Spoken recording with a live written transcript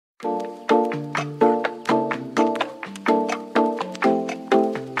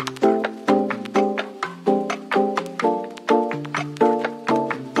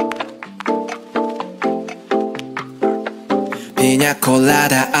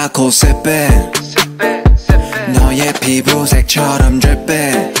피냐콜라다 아코세페 너의 피부색처럼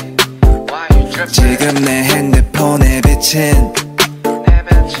dripping 지금 내 핸드폰에 비친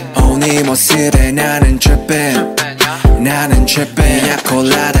네 모습에 나는 dripping 나는 dripping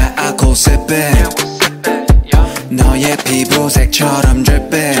피냐콜라다 아코세페 너의 피부색처럼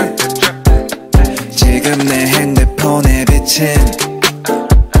dripping 지금 내 핸드폰에 비친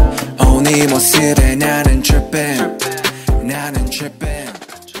네 모습에 나는 dripping 나는 tripping.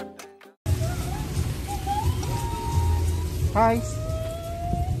 Hi.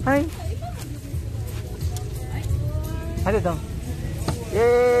 Hi. Ano daw?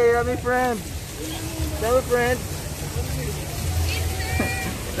 Yay! Yummy friend! Now a friend!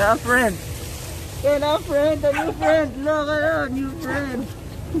 Now a friend! Hey, now a friend! A new friend! Look at that! New friend!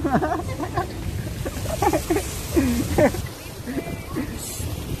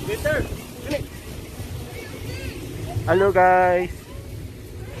 Bitter! Hello guys!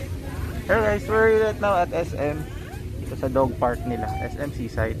 Hello guys, we're right now at SM. Ito sa dog park nila, SM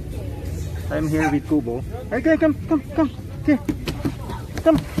Seaside. I'm here with Kubo. Hey, okay, come. Okay.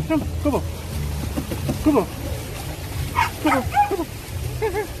 Come, Kubo. Kubo.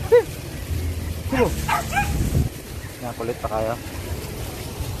 Nakulit pa kayo.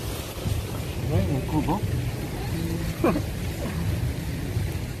 Hey, Kubo.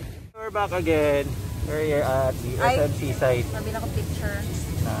 We're back again. We're here at the SM Seaside. Nabila ko picture.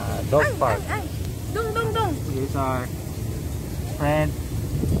 Dog park. Ay. Dong. Here's our friend.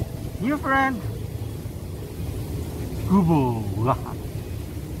 New friend. Kubo.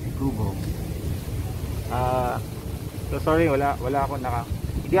 Kubo. So sorry, wala ako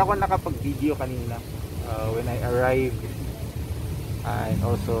hindi ako nakapag-video kanina when I arrived. And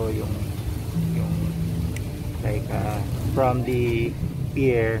also yung like from the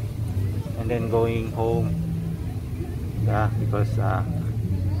pier and then going home, because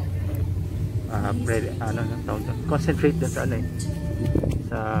concentrate dun sa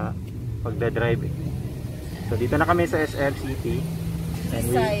sa pagdadrive. So dito na kami sa SM City and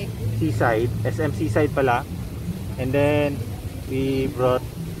Seaside, SM Seaside pala, and then we brought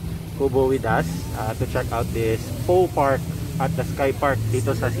Kubo with us to check out this Paw Park at the Sky Park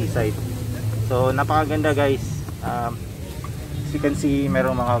dito sa Seaside. So napakaganda guys. As you can see,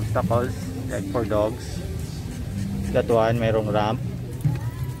 merong mga obstacles like for dogs. That one, merong ramp.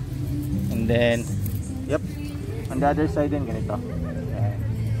 And then, yep, on the other side din ganito. Ayan.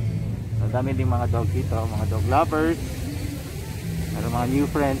 So dami din mga dog dito, mga dog lovers. Merong mga new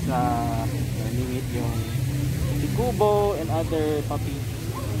friends na nami-meet yung si Kubo and other puppies.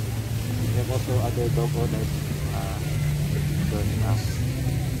 There are also other dog owners.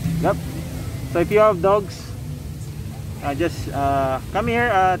 Yep. So if you have dogs, just come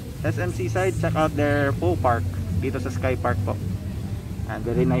here at SM Seaside, check out their Paw Park dito sa Sky Park po. And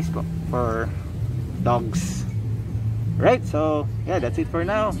very nice po for dogs. Right, so yeah, that's it for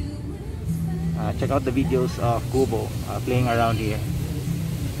now. Check out the videos of Kubo playing around here.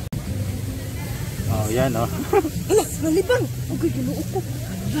 Oh, yan oh. Ala, nalibang. Okay, ginuo ko.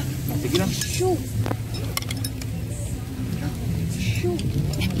 Sige lang. Show.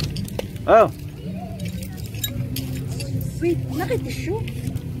 Oh. Wait, naki-tissue?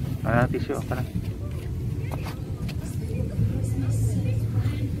 Tissue pa lang.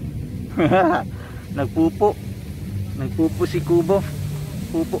 Nagpupo si Kubo.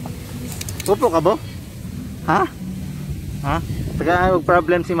 Pupo ka ba? Ha? Taga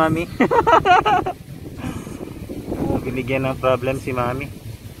mag-problem si mami. Binigyan ng problem si mami.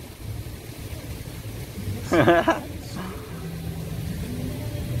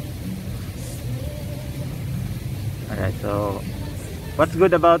 Alright, so what's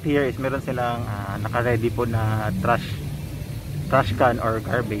good about here is meron silang naka-ready po na trash can or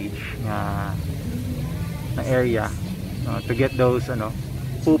garbage na area to get those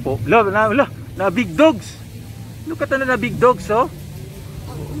pupo. Na big dogs. Look at na big dogs, oh.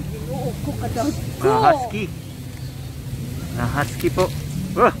 Husky po.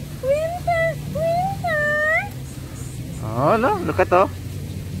 Oh. Winter. Oh, no, look at oh.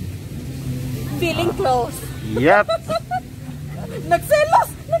 Feeling close. Yep. Nagselos.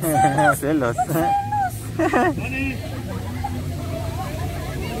 Selos.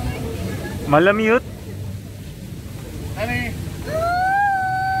 Malamute.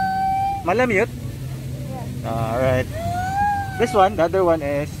 Malamute? Alright. This one, the other one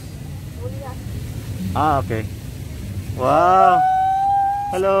is okay. Wow.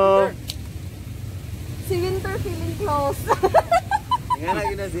 Hello. Si Winter feeling close. Nga na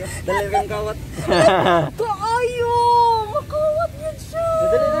gina siya. Dali kang kawat. Kaayo! Makawat yan siya!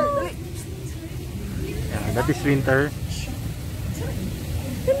 Dali. Yeah, that is Winter.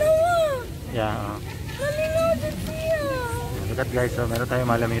 Dalawa! Yeah. Halinaw dyan siya! Look at guys, so meron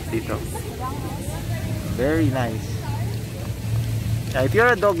tayong malamit dito. Very nice. Yeah, if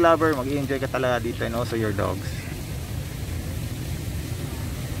you're a dog lover, mag-i-enjoy ka talaga dito and also your dogs.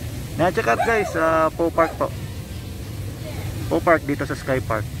 Now, check out guys, Paw Park po. Paw Park dito sa Sky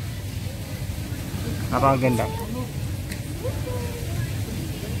Park. Napakaganda.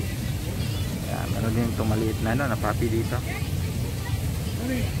 Yeah, meron din itong maliit na, na puppy dito.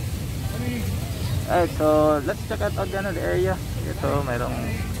 Alright, so let's check out the area. Ito, mayroong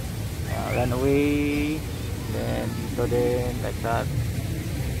runway. Then, dito din, like that.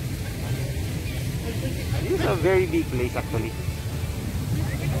 This is a very big place actually.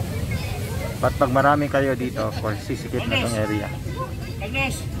 But pag marami kayo dito, of course, sisikip na tong area.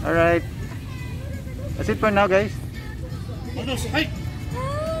 Alright. That's it for now, guys.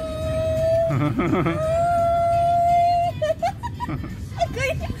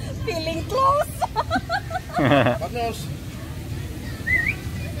 Feeling close!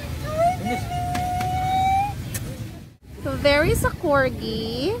 So there is a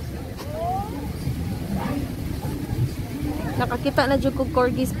corgi. Nakakita na jud kog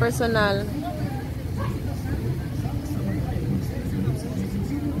corgis personal.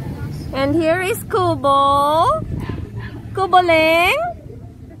 And here is Kubo. Kuboling.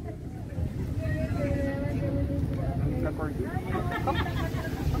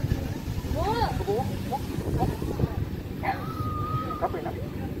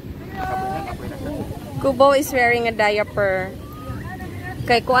 Kubo is wearing a diaper.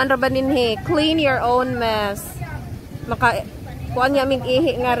 Kay kuan ra ba ninhi? Clean your own mess. Maka kuan niya mig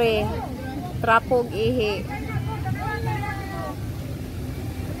ihi nga re. Trapog ihi.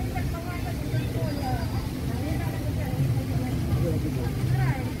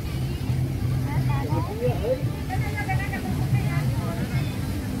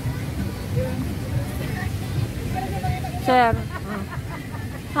 Sir.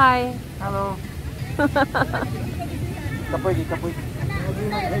 Hi. Hello. Kapoy.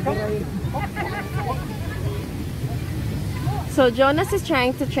 So Jonas is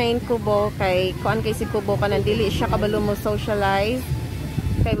trying to train Kubo kay kuan kay si Kubo kanang dili siya kabalo mo socialize.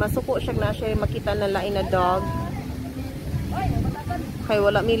 Kay masuko siya na siya makita na lain na dog. Kay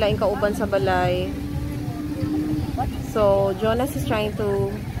wala mi lain kauban sa balay. So Jonas is trying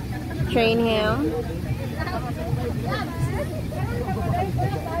to train him.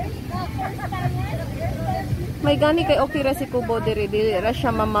 May gani kay okay ra si Kubo diri ra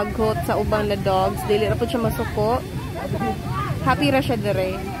siya mamaghot sa ubang na dogs, dili ra pud siya masuko. Happy ra siya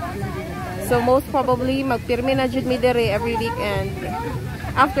diri. So most probably magpirmi na jud mi diri every weekend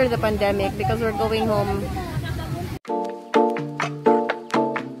after the pandemic because we're going home